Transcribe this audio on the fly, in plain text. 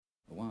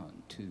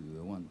2,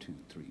 1, 2,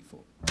 3, 4.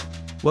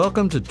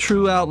 Welcome to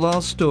True Outlaw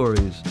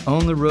Stories,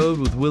 On the Road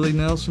with Willie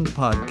Nelson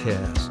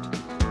Podcast.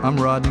 I'm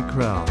Rodney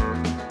Crowell.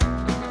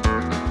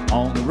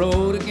 On the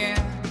road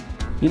again.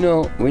 You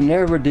know, we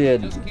never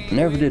did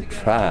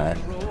try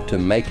to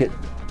make it,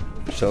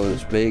 so to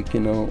speak. You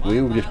know, we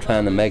were just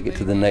trying to make it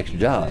to the next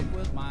job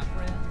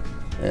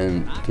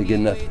and to get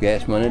enough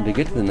gas money to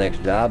get to the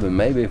next job, and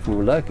maybe if we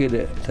were lucky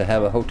to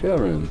have a hotel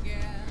room.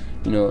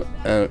 You know,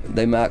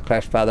 they might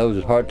classify those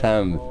as hard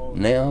times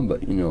now,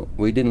 but you know,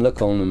 we didn't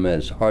look on them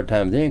as hard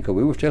times then because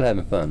we were still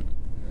having fun.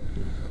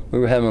 We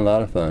were having a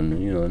lot of fun,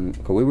 you know, and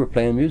 'cause we were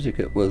playing music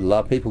with a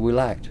lot of people we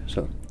liked.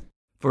 So,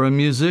 for a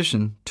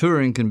musician,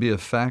 touring can be a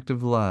fact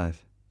of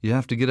life. You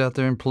have to get out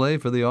there and play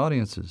for the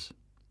audiences.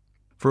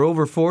 For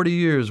over 40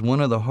 years,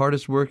 one of the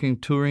hardest working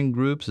touring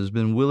groups has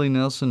been Willie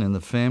Nelson and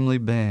the Family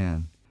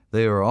Band.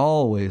 They are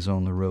always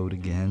on the road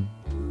again.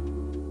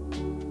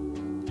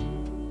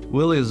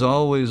 Willie has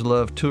always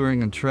loved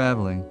touring and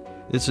traveling.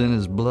 It's in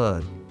his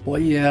blood. Well,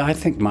 yeah, I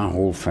think my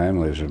whole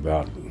family is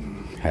about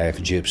half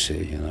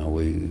gypsy. You know,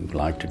 we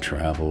like to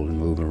travel and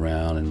move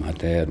around, and my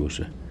dad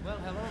was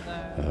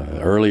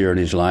earlier in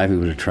his life, he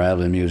was a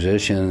traveling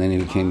musician, and then he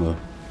became a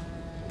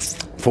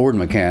Ford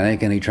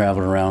mechanic, and he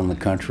traveled around the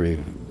country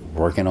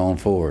working on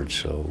Fords,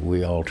 so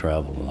we all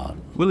traveled a lot.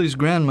 Willie's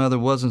grandmother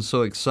wasn't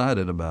so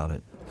excited about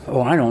it.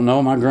 Oh, I don't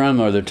know. My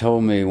grandmother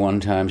told me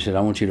one time, she said,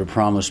 I want you to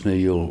promise me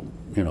your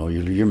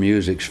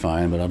music's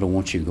fine, but I don't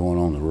want you going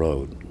on the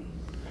road.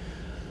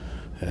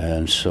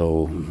 And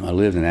so I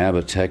lived in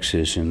Abbott,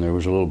 Texas, and there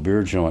was a little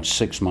beer joint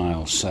 6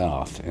 miles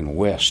south in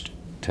West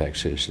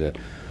Texas that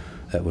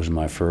was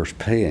my first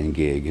paying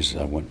gig. As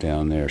I went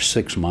down there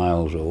 6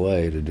 miles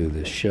away to do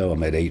this show. I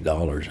made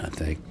 $8, I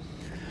think.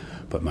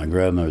 But my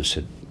grandmother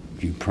said,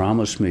 you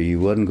promised me you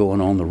wasn't going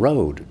on the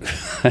road.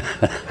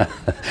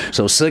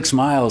 So 6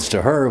 miles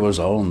to her was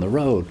on the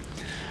road.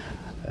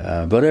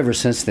 But ever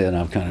since then,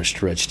 I've kind of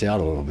stretched out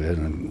a little bit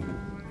and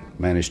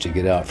managed to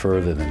get out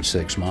further than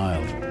 6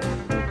 miles.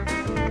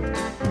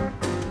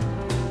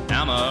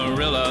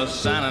 Amarillo,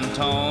 San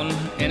Antone,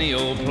 any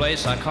old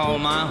place I call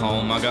my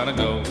home, I gotta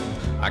go.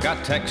 I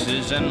got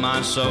Texas in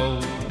my soul.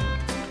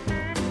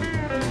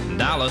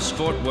 Dallas,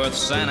 Fort Worth,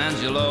 San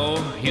Angelo,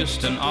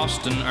 Houston,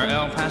 Austin, or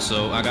El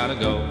Paso, I gotta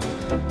go.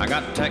 I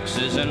got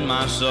Texas in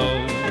my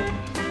soul.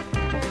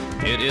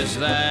 It is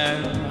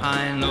there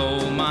I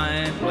know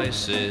my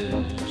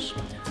places.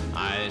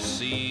 I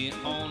see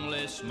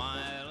only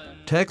smiling.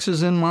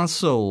 Texas in My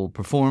Soul,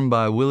 performed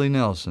by Willie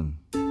Nelson.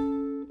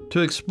 To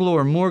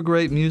explore more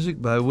great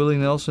music by Willie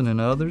Nelson and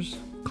others,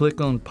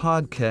 click on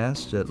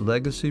podcasts at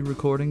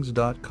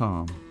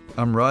legacyrecordings.com.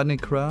 I'm Rodney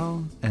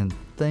Crowell, and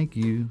thank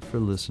you for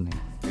listening.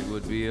 It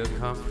would be a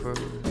comfort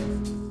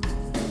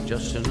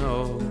just to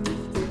know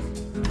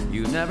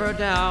you never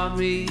doubt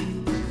me,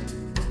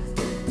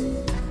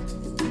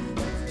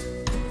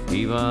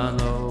 even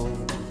though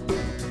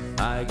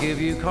I give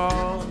you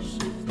cause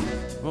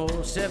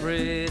most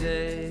every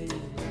day.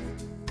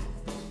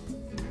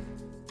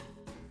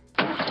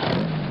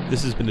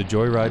 This has been a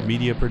Joyride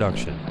Media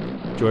production.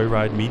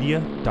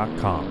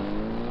 JoyrideMedia.com.